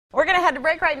We're going to head to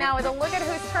break right now with a look at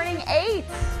who's turning 8.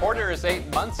 Porter is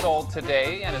 8 months old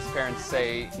today, and his parents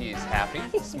say he's happy,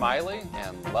 smiley,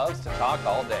 and loves to talk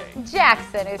all day.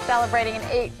 Jackson is celebrating an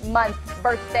 8-month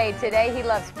birthday today. He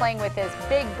loves playing with his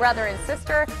big brother and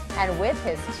sister and with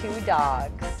his 2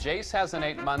 dogs. Jace has an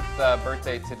 8-month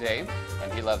birthday today,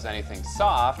 and he loves anything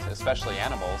soft, especially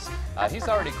animals. He's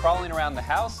already crawling around the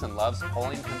house and loves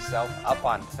pulling himself up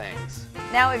on things.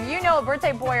 Now, if you know a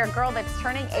birthday boy or girl that's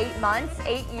turning 8 months,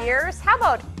 8 years, how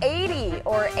about 80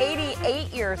 or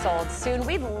 88 years old soon?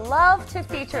 We'd love to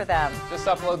feature them. Just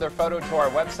upload their photo to our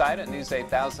website at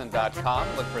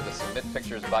news8000.com. Look for the Submit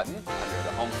Pictures button under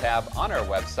the Home tab on our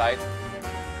website.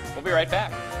 We'll be right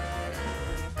back.